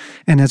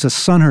 And as a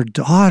son or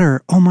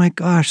daughter, oh my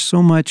gosh,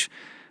 so much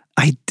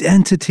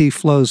identity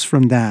flows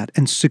from that,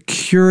 and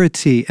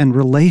security and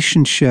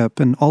relationship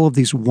and all of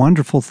these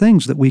wonderful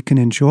things that we can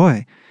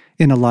enjoy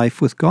in a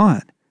life with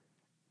God.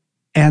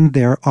 And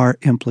there are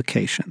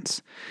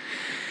implications.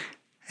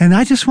 And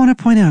I just want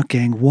to point out,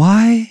 gang,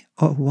 why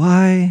are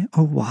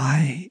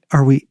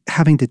we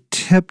having to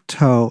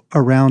tiptoe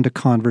around a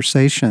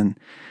conversation?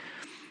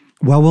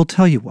 Well, we'll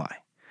tell you why.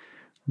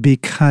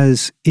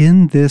 Because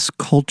in this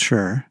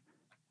culture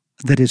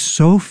that is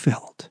so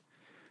filled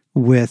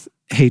with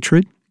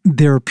hatred,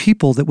 there are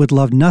people that would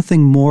love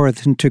nothing more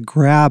than to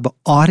grab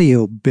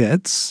audio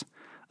bits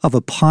of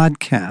a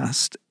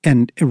podcast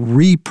and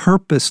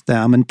repurpose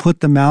them and put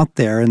them out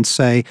there and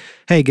say,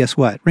 hey, guess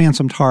what?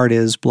 Ransomed Heart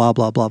is blah,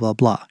 blah, blah, blah,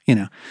 blah,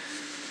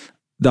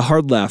 The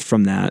hard left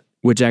from that,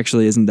 which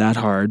actually isn't that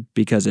hard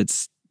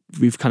because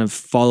we've kind of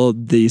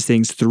followed these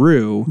things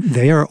through.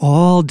 They are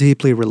all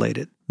deeply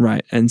related.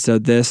 Right. And so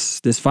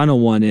this final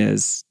one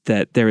is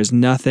that there is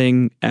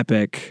nothing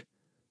epic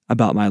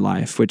about my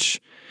life, which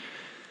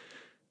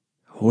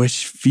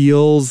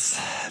feels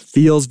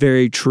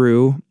very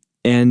true,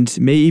 and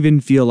may even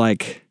feel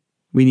like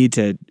we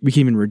can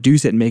even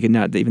reduce it and make it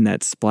not even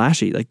that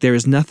splashy. Like there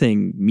is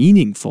nothing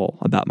meaningful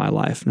about my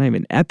life, not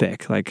even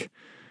epic. Like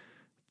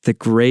the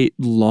great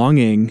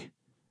longing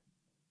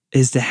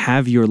is to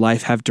have your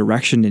life have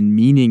direction and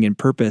meaning and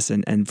purpose,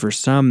 and for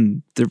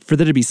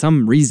there to be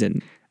some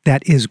reason.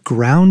 That is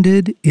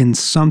grounded in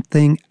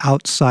something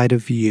outside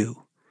of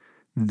you.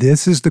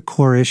 This is the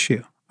core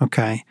issue,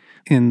 okay?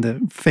 In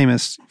the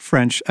famous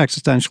French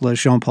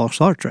existentialist Jean-Paul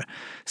Sartre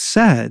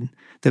said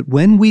that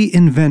when we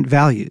invent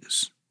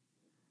values,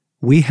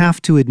 we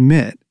have to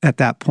admit at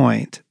that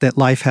point that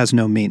life has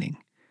no meaning,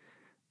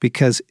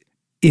 because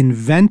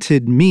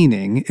invented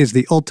meaning is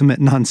the ultimate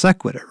non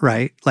sequitur,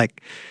 right?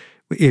 Like,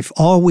 if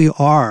all we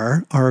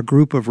are a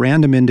group of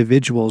random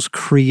individuals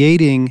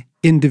creating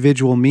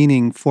individual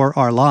meaning for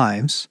our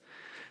lives,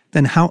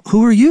 then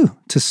who are you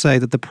to say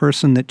that the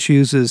person that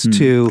chooses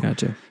to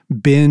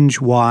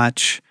binge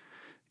watch,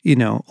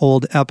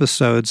 old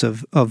episodes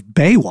of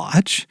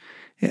Baywatch,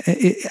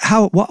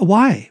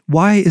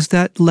 why is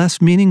that less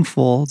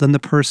meaningful than the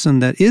person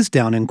that is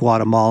down in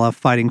Guatemala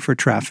fighting for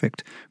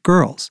trafficked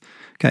girls?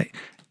 Okay,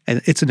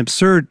 and it's an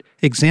absurd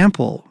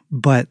example,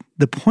 but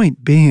the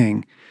point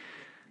being,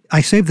 I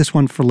saved this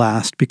one for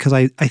last because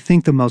I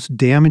think the most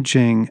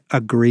damaging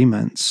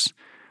agreements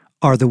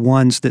are the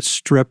ones that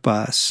strip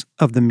us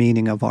of the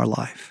meaning of our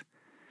life.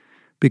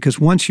 Because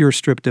once you're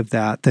stripped of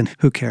that, then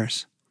who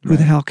cares? Who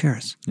the hell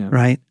cares,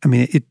 right? I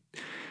mean,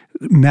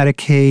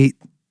 medicate,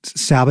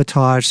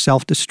 sabotage,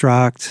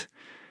 self-destruct.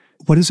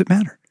 What does it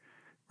matter,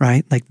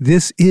 right? Like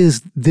this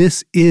is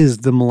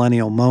the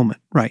millennial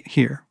moment right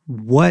here.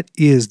 What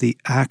is the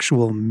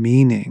actual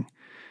meaning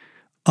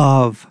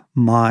of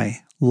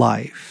my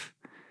life?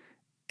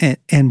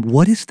 And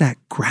what is that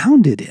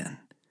grounded in?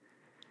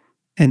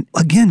 And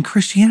again,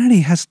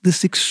 Christianity has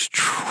this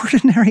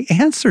extraordinary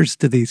answers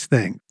to these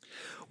things.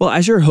 Well,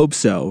 I sure hope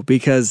so,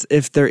 because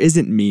if there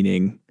isn't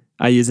meaning,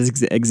 I use this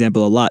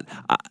example a lot,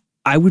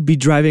 I would be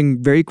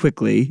driving very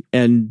quickly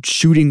and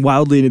shooting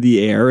wildly into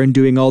the air and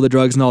doing all the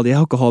drugs and all the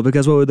alcohol,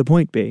 because what would the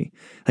point be?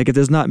 Like, if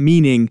there's not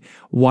meaning,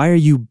 why are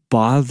you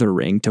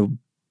bothering to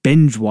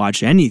binge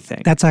watch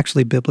anything? That's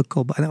actually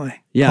biblical, by the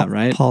way. Yeah,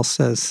 right? Paul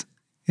says,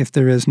 if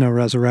there is no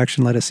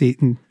resurrection, let us eat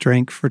and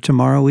drink, for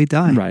tomorrow we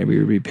die. Right, we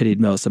will be pitied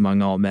most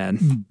among all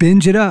men.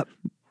 Binge it up.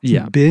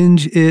 Yeah.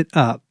 Binge it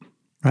up,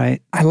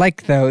 right? I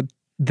like, though,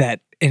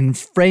 that in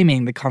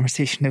framing the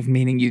conversation of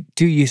meaning, you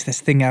do use this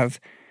thing of,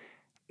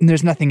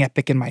 there's nothing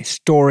epic in my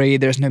story,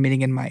 there's no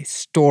meaning in my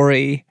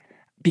story,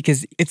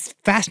 because it's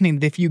fascinating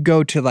that if you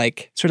go to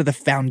like sort of the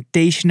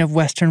foundation of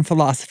Western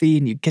philosophy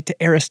and you get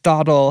to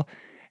Aristotle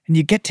and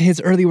you get to his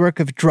early work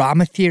of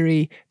drama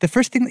theory, the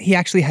first thing that he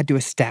actually had to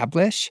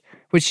establish,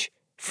 which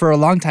for a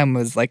long time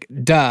was like,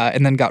 duh,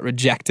 and then got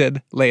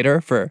rejected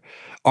later for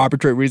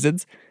arbitrary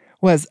reasons,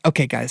 was,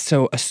 okay, guys,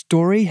 so a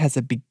story has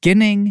a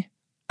beginning,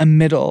 a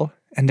middle,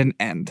 and an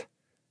end.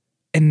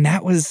 And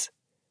that was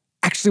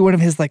actually one of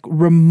his like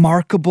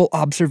remarkable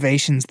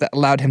observations that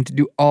allowed him to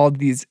do all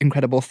these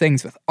incredible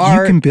things with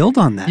art. You can build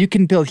on that. You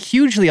can build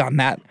hugely on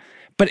that,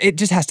 but it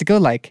just has to go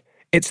like,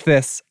 it's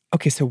this,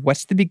 okay, so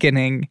what's the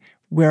beginning?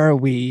 Where are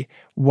we?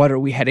 What are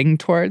we heading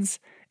towards?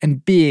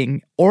 And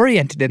being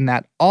oriented in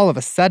that, all of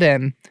a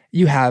sudden,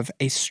 you have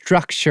a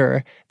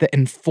structure that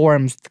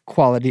informs the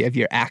quality of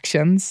your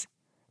actions.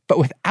 But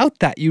without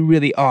that, you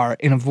really are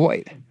in a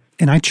void.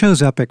 And I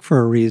chose epic for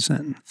a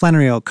reason.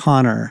 Flannery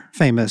O'Connor,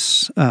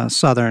 famous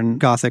Southern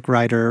Gothic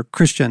writer,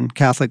 Christian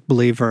Catholic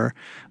believer,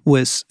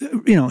 was,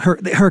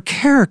 her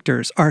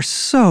characters are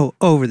so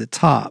over the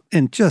top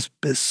and just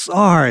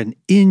bizarre and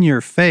in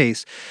your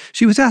face.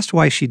 She was asked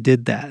why she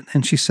did that.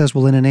 And she says,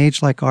 well, in an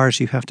age like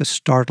ours, you have to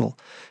startle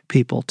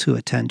people to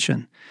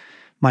attention.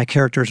 My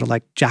characters are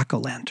like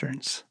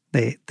jack-o'-lanterns.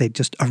 They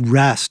just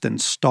arrest and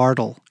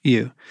startle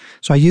you.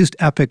 So I used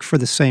epic for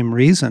the same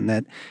reason,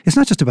 that it's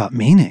not just about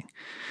meaning.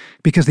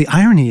 Because the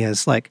irony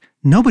is, like,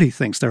 nobody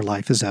thinks their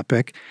life is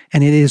epic,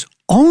 and it is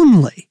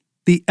only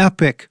the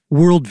epic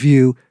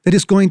worldview that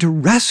is going to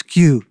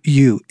rescue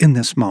you in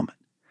this moment.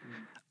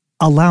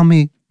 Allow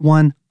me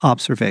one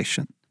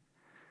observation.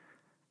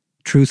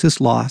 Truth is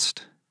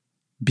lost,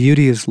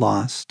 beauty is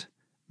lost,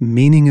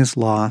 meaning is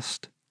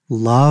lost,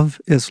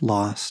 love is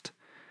lost.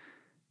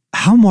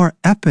 How more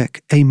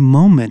epic a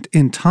moment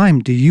in time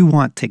do you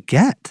want to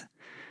get?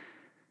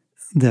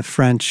 The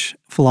French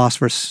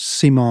philosopher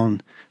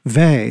Simone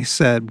Weil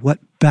said, what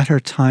better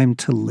time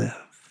to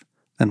live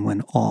than when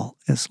all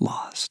is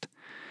lost?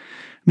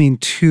 I mean,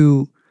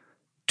 to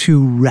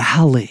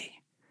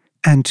rally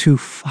and to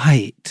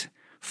fight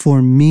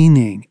for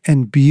meaning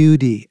and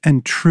beauty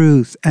and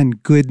truth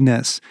and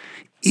goodness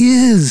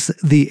is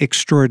the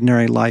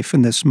extraordinary life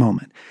in this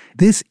moment.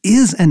 This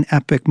is an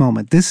epic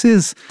moment. This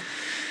is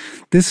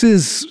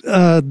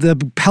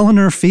the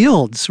Pelennor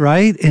Fields,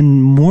 right?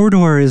 And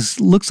Mordor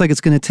looks like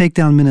it's going to take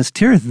down Minas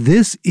Tirith.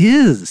 This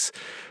is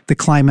the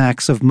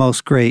climax of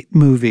most great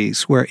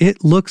movies, where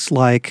it looks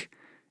like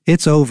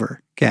it's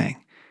over,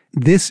 gang.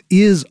 This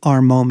is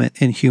our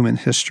moment in human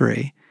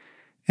history.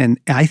 And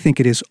I think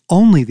it is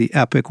only the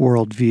epic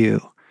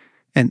worldview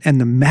and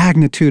the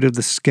magnitude of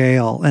the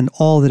scale and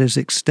all that is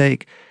at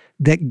stake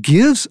that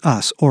gives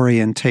us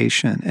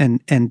orientation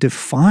and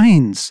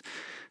defines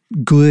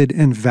good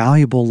and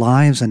valuable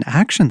lives and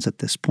actions at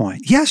this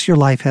point. Yes, your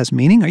life has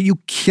meaning. Are you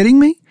kidding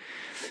me?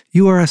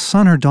 You are a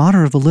son or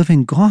daughter of the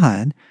living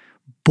God,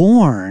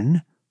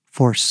 born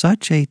for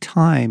such a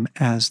time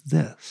as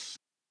this.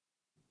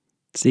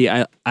 See,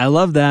 I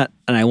love that,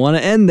 and I want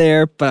to end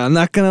there, but I'm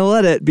not going to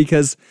let it,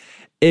 because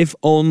if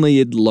only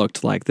it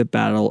looked like the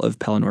Battle of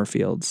Pelennor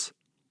Fields.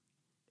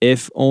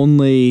 If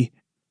only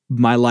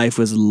my life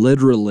was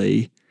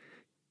literally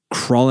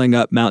crawling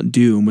up Mount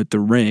Doom with the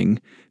ring,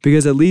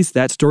 because at least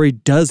that story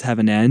does have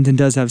an end and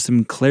does have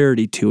some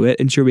clarity to it.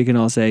 And sure, we can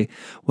all say,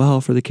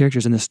 well, for the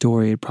characters in the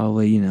story, it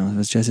probably, it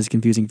was just as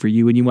confusing for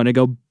you, and you want to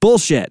go,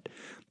 bullshit.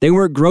 They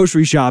weren't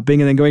grocery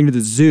shopping and then going to the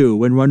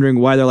zoo and wondering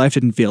why their life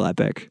didn't feel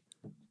epic.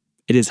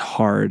 It is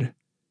hard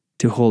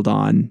to hold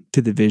on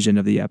to the vision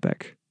of the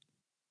epic.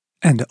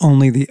 And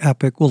only the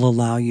epic will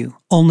allow you.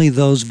 Only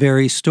those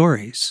very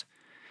stories.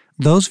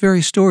 Those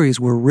very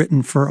stories were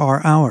written for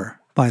our hour,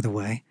 by the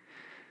way.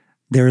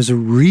 There is a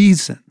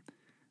reason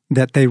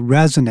that they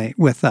resonate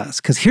with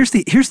us. Because here's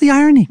the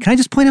irony. Can I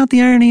just point out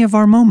the irony of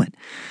our moment?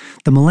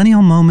 The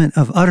millennial moment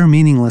of utter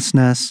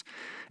meaninglessness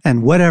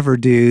and whatever,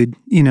 dude,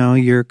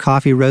 your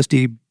coffee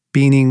roasty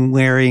beaning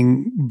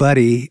wearing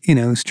buddy,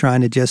 who's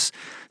trying to just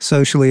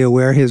socially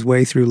aware his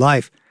way through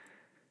life.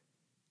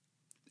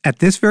 At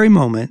this very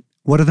moment,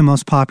 what are the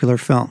most popular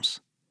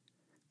films?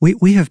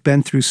 We have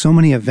been through so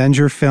many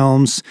Avenger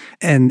films,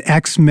 and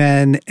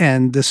X-Men,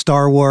 and the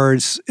Star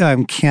Wars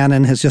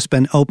canon has just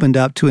been opened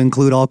up to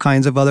include all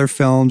kinds of other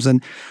films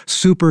and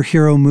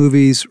superhero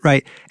movies,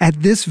 right?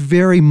 At this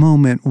very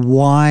moment,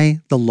 why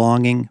the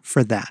longing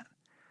for that?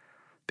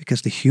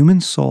 Because the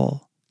human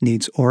soul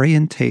needs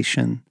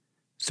orientation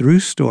through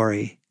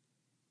story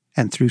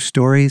and through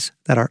stories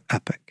that are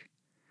epic.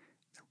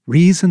 The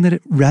reason that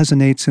it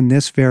resonates in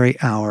this very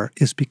hour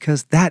is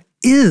because that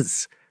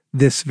is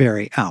this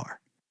very hour.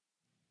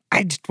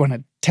 I just want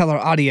to tell our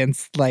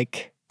audience,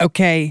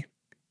 okay,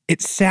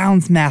 it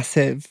sounds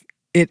massive.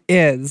 It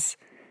is.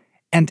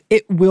 And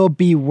it will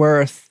be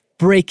worth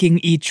breaking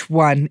each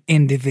one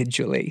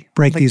individually.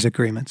 Break these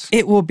agreements.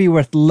 It will be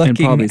worth looking and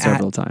probably at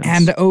several times.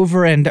 and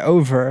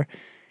over.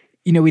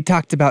 We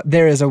talked about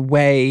there is a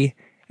way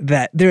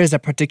that there is a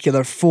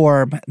particular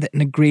form that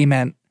an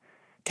agreement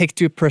takes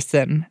to a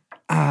person.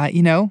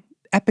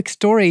 Epic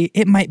story,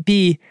 it might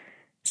be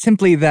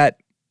simply that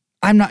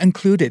I'm not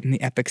included in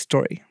the epic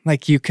story.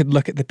 You could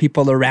look at the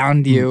people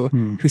around you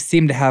who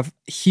seem to have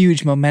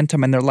huge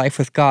momentum in their life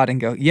with God and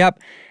go, yep,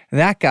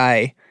 that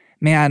guy,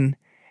 man,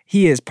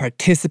 he is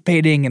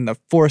participating in the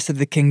force of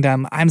the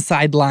kingdom. I'm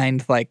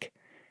sidelined.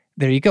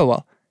 There you go.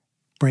 Well,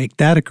 break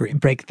that agreement.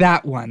 Break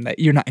that one, that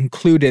you're not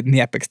included in the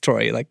epic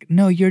story.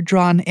 No, you're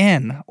drawn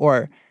in.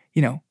 Or,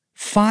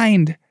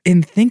 find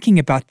in thinking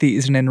about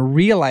these and in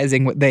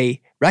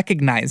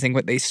recognizing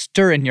what they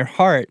stir in your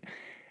heart,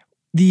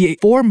 the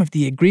form of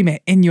the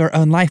agreement in your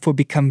own life will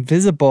become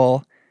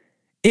visible.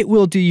 It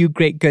will do you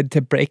great good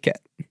to break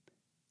it.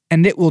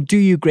 And it will do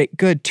you great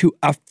good to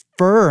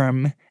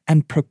affirm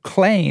and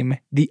proclaim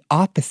the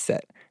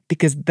opposite,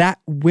 because that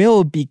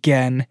will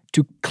begin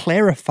to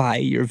clarify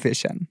your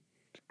vision.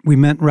 We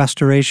meant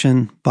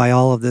restoration by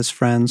all of this,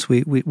 friends.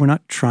 We're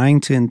not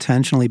trying to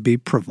intentionally be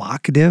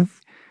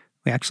provocative.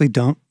 We actually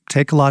don't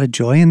take a lot of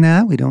joy in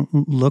that. We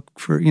don't look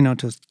for,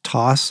 to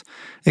toss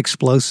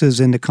explosives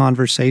into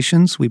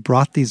conversations. We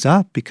brought these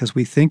up because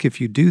we think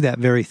if you do that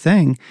very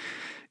thing,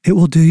 it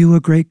will do you a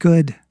great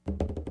good.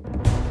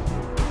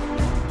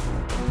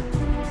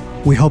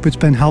 We hope it's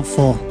been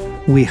helpful.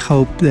 We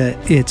hope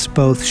that it's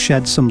both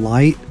shed some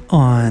light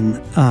on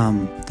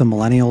the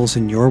millennials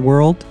in your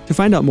world. To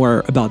find out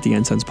more about the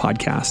Ensigns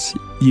podcast,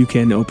 you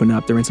can open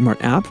up the Ransom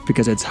Heart app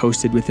because it's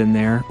hosted within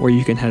there, or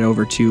you can head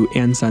over to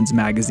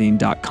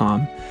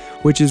ansonsmagazine.com,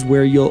 which is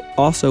where you'll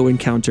also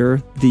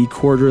encounter the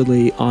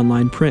quarterly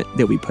online print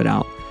that we put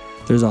out.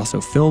 There's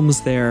also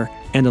films there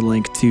and a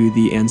link to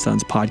the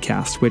Ensigns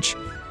podcast, which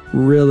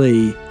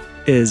really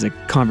is a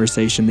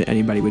conversation that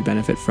anybody would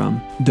benefit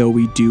from, though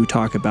we do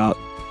talk about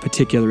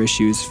particular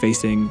issues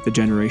facing the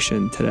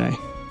generation today.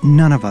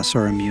 None of us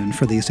are immune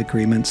for these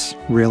agreements,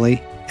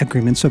 really.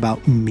 Agreements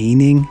about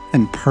meaning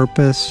and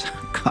purpose,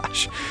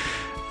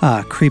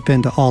 creep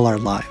into all our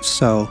lives.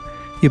 So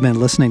you've been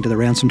listening to the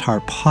Ransomed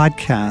Heart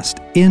podcast,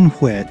 in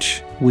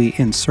which we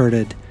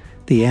inserted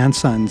the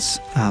Ansons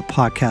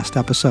podcast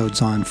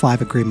episodes on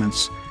 5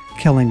 Agreements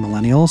Killing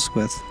Millennials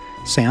with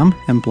Sam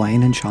and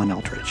Blaine and Sean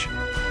Eldridge.